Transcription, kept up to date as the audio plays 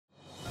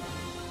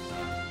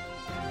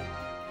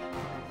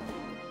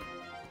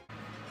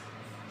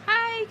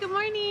good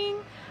morning.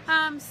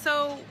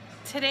 So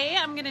today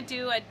I'm gonna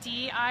do a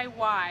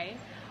DIY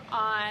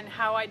on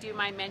how I do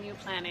my menu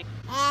planning.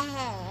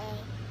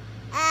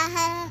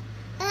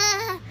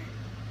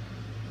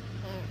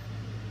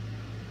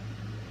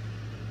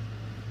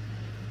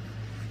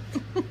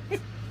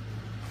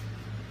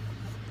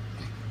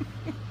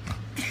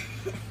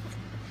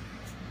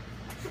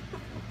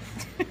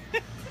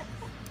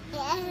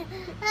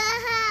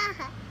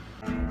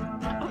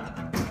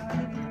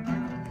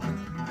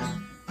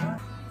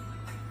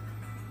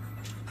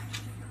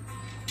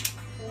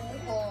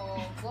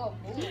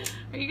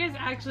 Are you guys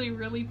actually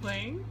really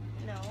playing?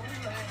 No,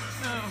 but...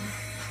 Oh.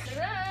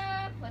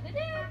 Put it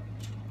in.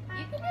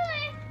 You can do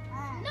it.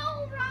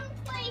 No, wrong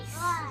place.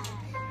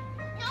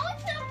 No,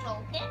 it's not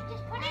broken.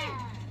 Just put it in.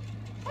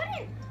 Put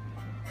it in.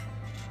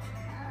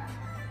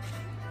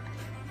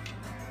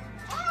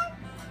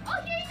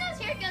 Oh, here it goes.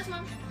 Here it goes,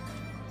 Mom.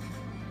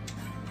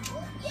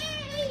 Oh,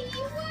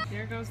 yay!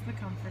 There goes the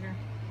comforter.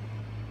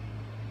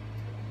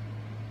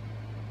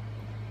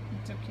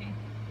 It's okay.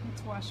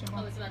 It's washable.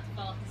 Oh, it's about to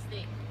fall off the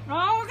stick.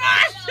 Oh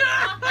gosh!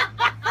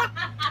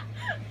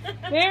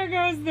 There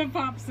goes the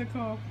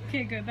popsicle.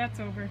 Okay, good. That's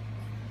over.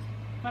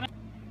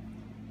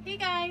 Hey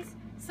guys!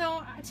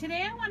 So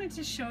today I wanted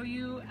to show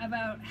you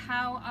about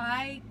how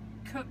I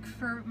cook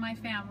for my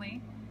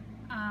family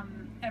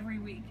every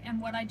week and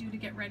what I do to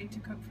get ready to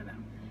cook for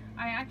them.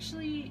 I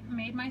actually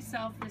made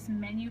myself this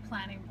menu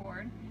planning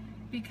board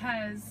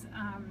because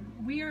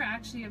we are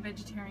actually a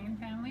vegetarian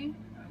family.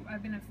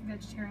 I've been a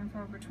vegetarian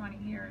for over 20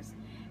 years.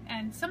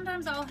 And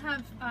sometimes I'll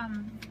have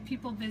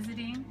people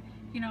visiting,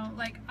 you know,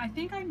 like I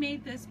think I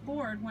made this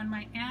board when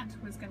my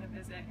aunt was going to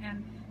visit,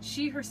 and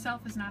she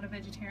herself is not a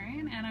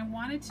vegetarian, and I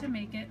wanted to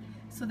make it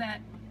so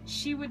that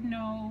she would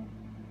know,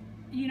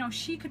 you know,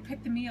 she could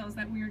pick the meals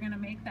that we were going to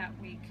make that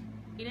week.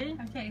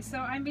 Okay, so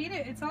I made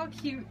it. It's all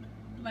cute.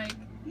 Like,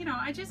 you know, all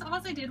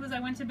I did was I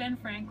went to Ben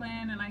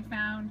Franklin and I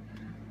found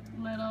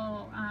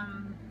little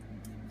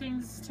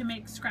things to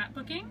make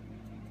scrapbooking,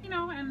 you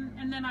know,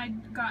 and then I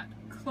got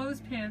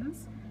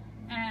clothespins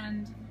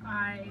and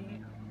I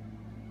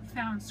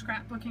found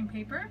scrapbooking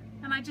paper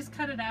and I just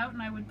cut it out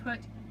and I would put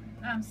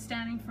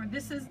standing for,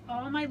 this is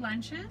all my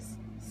lunches,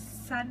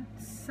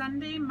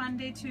 Sunday,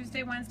 Monday,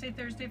 Tuesday, Wednesday,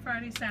 Thursday,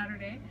 Friday,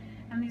 Saturday,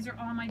 and these are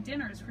all my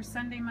dinners for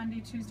Sunday, Monday,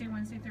 Tuesday,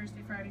 Wednesday,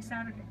 Thursday, Friday,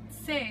 Saturday.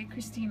 Say,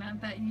 Christina,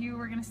 that you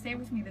were going to stay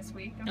with me this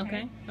week,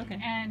 okay? Okay.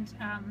 And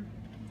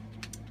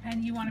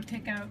you want to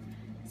pick out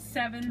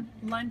 7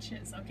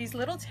 lunches. Okay, these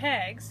little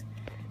tags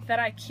that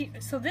I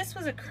keep. So this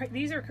was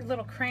these are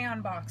little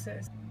crayon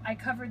boxes. I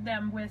covered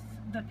them with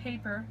the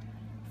paper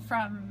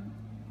from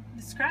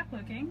the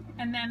scrapbooking,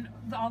 and then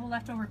all the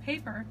leftover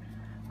paper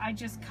I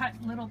just cut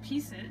little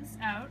pieces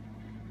out,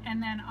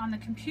 and then on the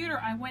computer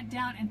I went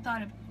down and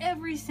thought of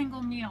every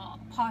single meal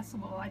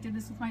possible. I did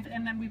this with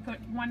and then we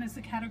put one as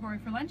a category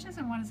for lunches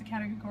and one as a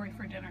category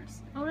for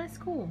dinners. Oh, that's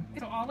cool.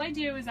 So all I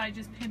do is I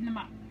just pin them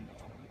up.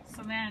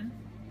 So then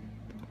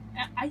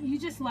you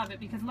just love it,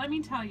 because let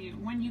me tell you,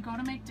 when you go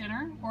to make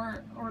dinner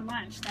or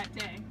lunch that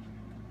day,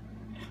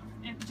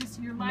 it just,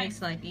 your life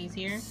makes life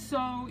easier.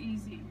 So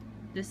easy.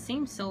 This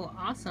seems so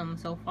awesome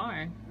so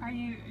far. Are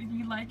you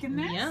liking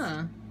this?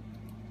 Yeah.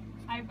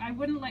 I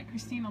wouldn't let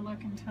Christina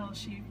look until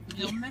she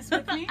filmed this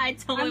with me. I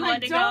totally I'm want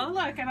like, to don't go.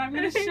 look, and I'm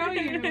going to show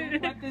you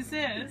what this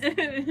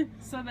is,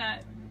 so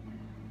that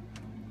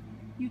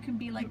you can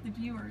be like the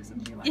viewers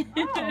and be like,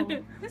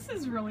 oh, this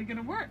is really going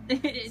to work.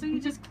 So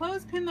you just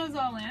clothespin those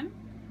all in.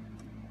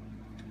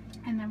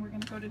 And then we're going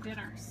to go to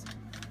dinners.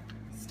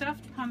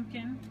 Stuffed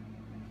pumpkin.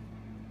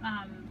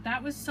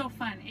 That was so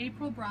fun.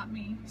 April brought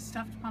me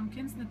stuffed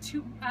pumpkins.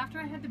 After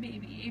I had the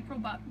baby, April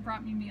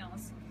brought me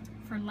meals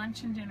for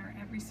lunch and dinner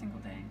every single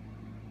day.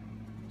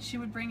 She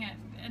would bring it,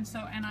 and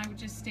I would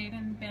just stay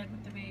in bed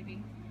with the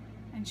baby,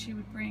 and she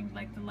would bring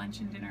like the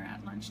lunch and dinner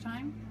at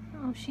lunchtime.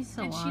 Oh, she's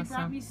so awesome. And she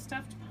brought me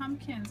stuffed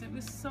pumpkins. It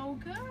was so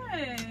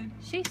good.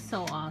 She's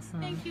so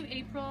awesome. Thank you,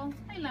 April.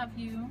 I love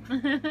you.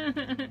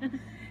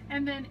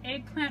 And then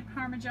eggplant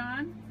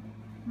parmesan,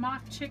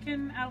 mock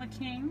chicken a la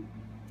king.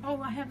 Oh,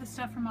 I have the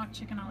stuff for mock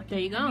chicken a la king. There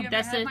you go.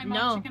 That's it.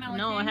 No,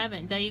 I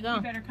haven't. There you go.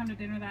 You better come to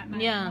dinner that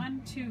night. Yeah.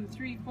 1, 2,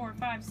 3, 4,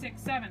 5,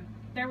 6, 7.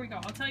 There we go.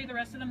 I'll tell you the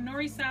rest of them.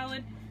 Nori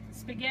salad,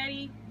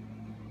 spaghetti,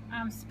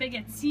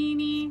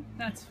 spaghettini.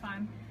 That's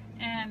fun.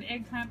 And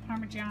eggplant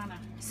parmigiana.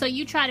 So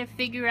you try to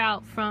figure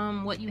out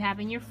from what you have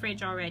in your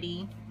fridge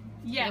already.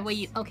 Yes.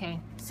 Okay.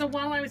 So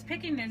while I was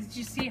picking this, did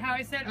you see how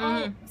I said,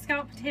 oh,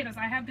 scalloped potatoes?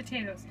 I have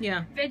potatoes.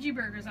 Yeah. Veggie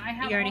burgers. I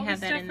have all the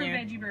stuff for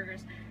veggie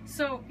burgers.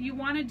 So you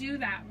want to do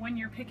that when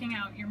you're picking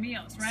out your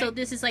meals, right? So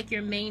this is like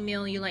your main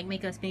meal. You like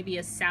make us maybe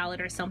a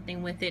salad or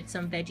something with it,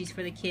 some veggies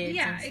for the kids.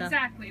 Yeah, and stuff.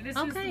 exactly. This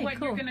is what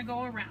cool. you're going to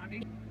go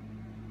around.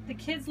 The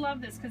kids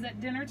love this because at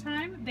dinner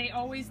time, they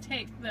always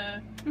take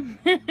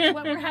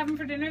what we're having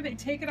for dinner, they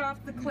take it off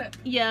the clip.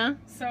 Yeah.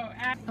 So,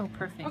 oh,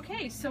 perfect.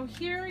 Okay, so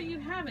here you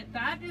have it.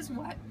 That is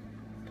what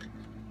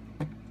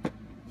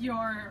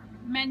your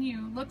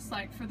menu looks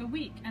like for the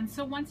week. And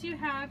so once you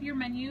have your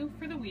menu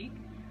for the week,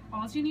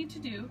 all you need to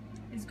do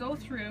is go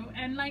through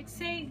and, like,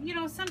 say, you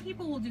know, some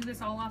people will do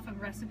this all off of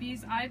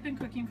recipes. I've been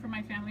cooking for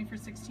my family for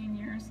 16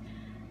 years.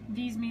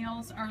 These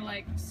meals are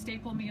like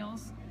staple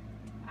meals.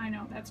 I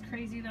know that's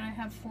crazy that I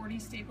have 40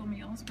 staple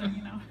meals, but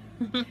you know,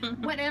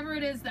 whatever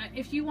it is, that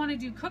if you want to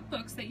do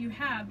cookbooks that you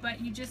have,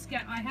 but you just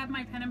get, I have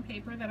my pen and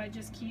paper that I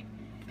just keep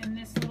in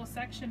this little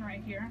section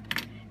right here,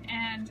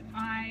 and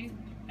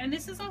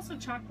this is also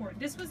chalkboard.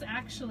 This was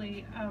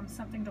actually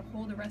something to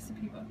hold a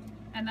recipe book,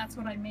 and that's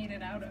what I made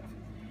it out of.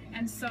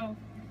 And so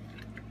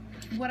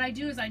what I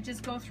do is I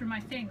just go through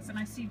my things, and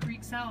I see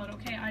Greek salad.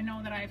 Okay, I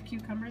know that I have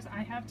cucumbers,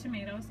 I have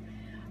tomatoes,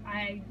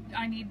 I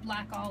need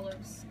black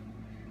olives.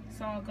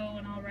 So I'll go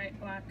and I'll write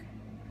black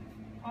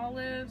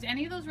olives.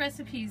 Any of those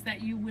recipes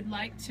that you would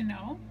like to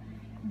know,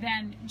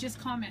 then just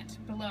comment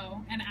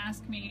below and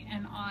ask me,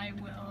 and I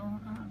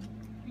will,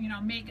 you know,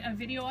 make a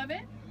video of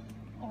it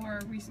or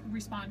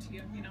respond to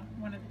you. You know,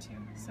 one of the two.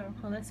 So.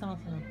 Oh, that's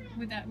awesome.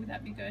 Would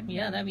that be good?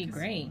 Yeah, that'd be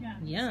great.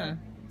 Yeah.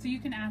 So you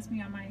can ask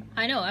me on my.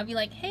 I know. I'd be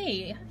like,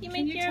 hey, how do you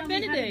make your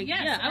Benedict?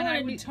 Yes, I want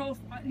to do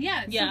tofu. I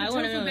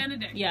want to know.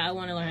 Benedict. Yeah, I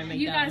want to learn how to make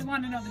you that. You guys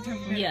want to know the tofu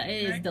Benedict? Yeah,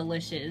 it is right?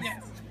 delicious.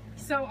 Yes.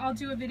 So I'll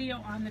do a video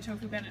on the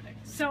tofu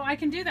Benedict. So I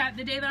can do that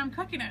the day that I'm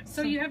cooking it.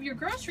 So you have your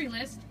grocery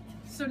list.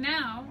 So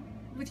now,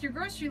 with your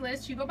grocery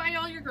list, you go buy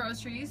all your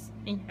groceries.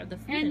 And you have the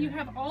food. And you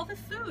have all the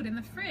food in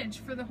the fridge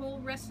for the whole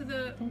rest of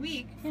the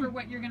week for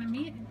what you're going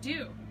to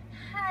do.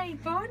 Hi,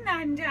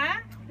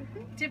 Bonanda.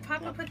 Did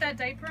Papa put that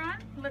diaper on?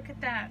 Look at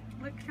that.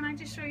 Look, can I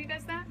just show you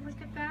guys that? Look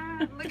at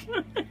that. Look.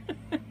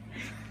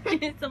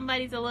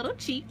 Somebody's a little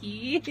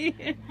cheeky.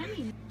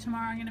 Honey,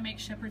 tomorrow I'm going to make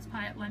shepherd's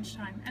pie at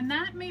lunchtime, and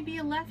that may be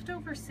a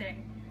leftover, say.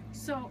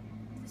 So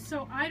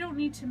I don't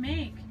need to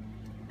make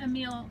a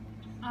meal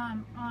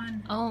on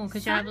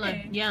because you have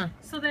Sunday.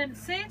 So then,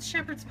 say it's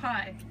shepherd's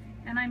pie,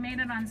 and I made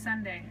it on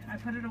Sunday. I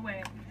put it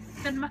away.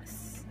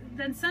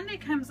 Then Sunday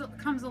comes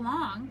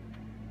along,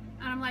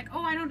 and I'm like,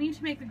 oh, I don't need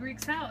to make the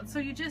Greek salad. So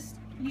you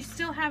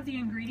still have the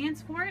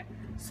ingredients for it.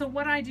 So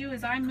what I do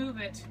is I move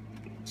it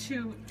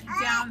to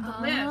down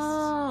the list.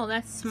 Oh,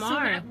 that's smart.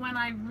 So that when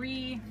I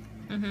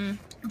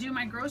do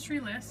my grocery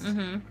list,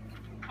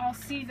 I'll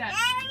see that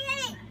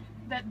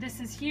this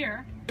is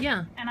here.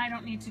 Yeah. And I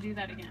don't need to do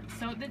that again.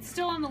 So it's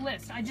still on the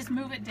list. I just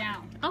move it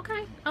down.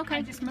 Okay. Okay.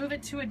 I just move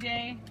it to a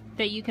day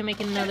that you can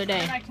make it another day.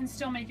 And I can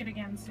still make it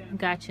again soon.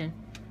 Gotcha.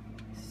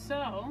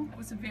 So it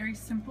was a very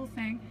simple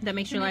thing. That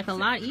makes your life a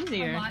lot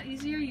easier. A lot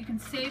easier. You can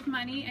save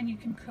money, and you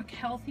can cook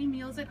healthy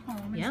meals at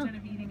home instead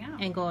of eating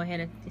out. And go ahead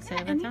and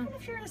save and time. even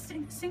if you're a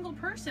single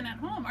person at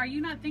home, are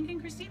you not thinking,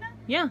 Christina?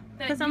 Yeah,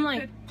 because I'm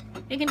like,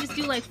 I can just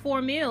do like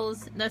 4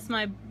 meals. That's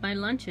my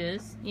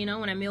lunches. You know,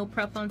 when I meal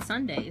prep on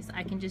Sundays,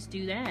 I can just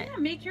do that. Yeah,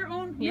 make your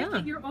own. Make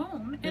it your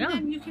own, and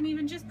then you can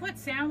even just put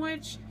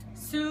sandwich,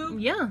 soup.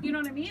 Yeah. You know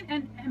what I mean?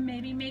 And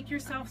maybe make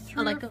yourself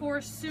 3 or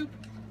 4 soup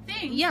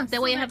things. Yeah,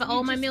 that way I have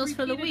all my meals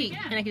for the week,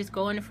 and I can just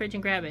go in the fridge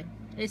and grab it.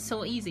 It's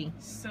so easy.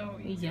 So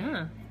easy.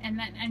 Yeah.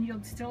 And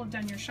you'll still have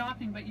done your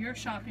shopping, but your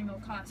shopping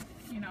will cost,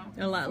 you know,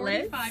 a lot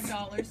less.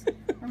 $45,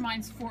 or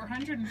mine's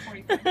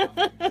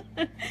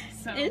 $445.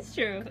 So it's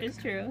true. It's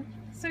true.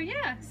 So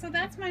yeah, so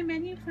that's my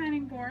menu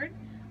planning board.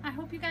 I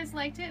hope you guys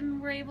liked it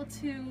and were able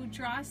to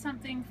draw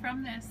something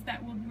from this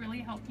that will really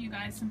help you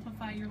guys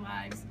simplify your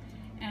lives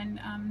and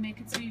make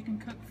it so you can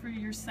cook for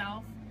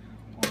yourself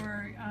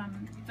or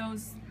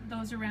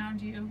those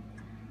around you.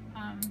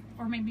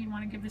 Or maybe you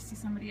want to give this to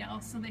somebody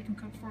else so they can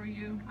cook for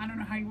you. I don't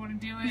know how you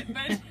want to do it,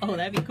 but oh,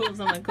 that'd be cool if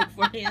someone cooked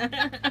for you.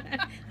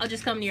 I'll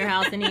just come to your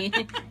house and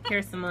eat.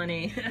 Here's some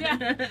money.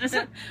 Yeah,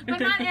 so, but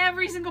not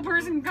every single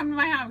person can come to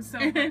my house. So,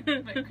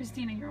 but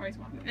Christina, you're always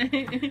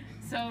welcome.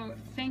 So,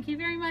 thank you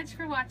very much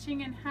for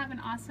watching, and have an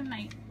awesome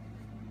night.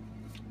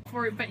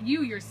 But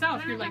you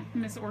yourself, you're like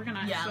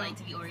misorganized. Yeah, so. I like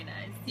to be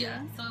organized.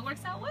 Yeah, so it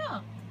works out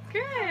well.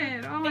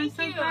 Good. Oh, I'm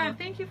so glad.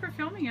 Thank you for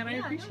filming it. I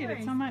appreciate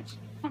it so much.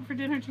 What for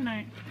dinner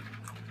tonight?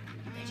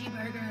 Veggie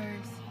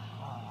burgers.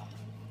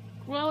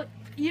 Well,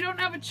 you don't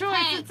have a choice.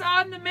 Hey. It's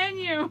on the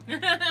menu.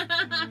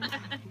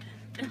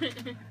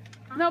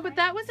 No, but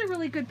that was a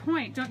really good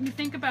point. Don't you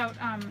think about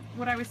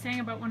what I was saying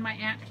about when my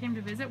aunt came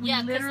to visit? We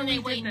literally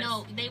did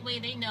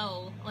this. They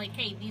know, like,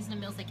 hey, these are the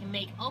meals they can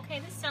make. Okay,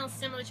 this sounds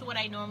similar to what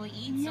I normally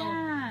eat.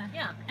 Yeah. So,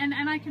 yeah.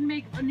 And I can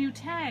make new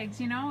tags,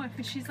 you know,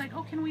 if she's like,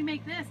 oh, can we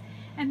make this?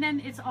 And then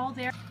it's all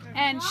there.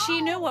 And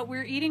she knew what we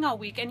were eating all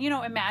week. And, you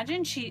know,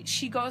 imagine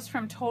she goes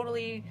from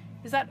totally,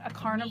 is that a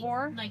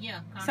carnivore? Like,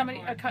 yeah,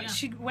 carnivore.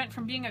 She went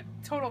from being a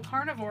total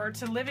carnivore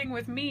to living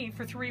with me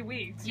for 3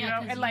 weeks, you know,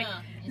 and like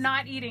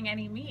not eating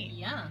any meat.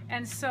 Yeah.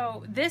 And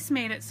so this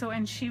made it so,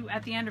 and she,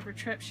 at the end of her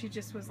trip, she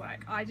just was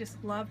like, I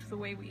just loved the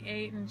way we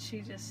ate, and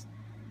she just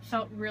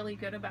felt really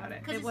good about it.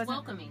 Because it's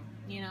welcoming,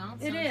 you know?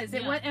 So it is.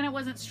 Yeah. And it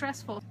wasn't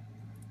stressful.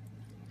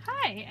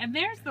 Hi, and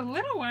there's the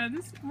little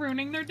ones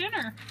ruining their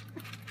dinner.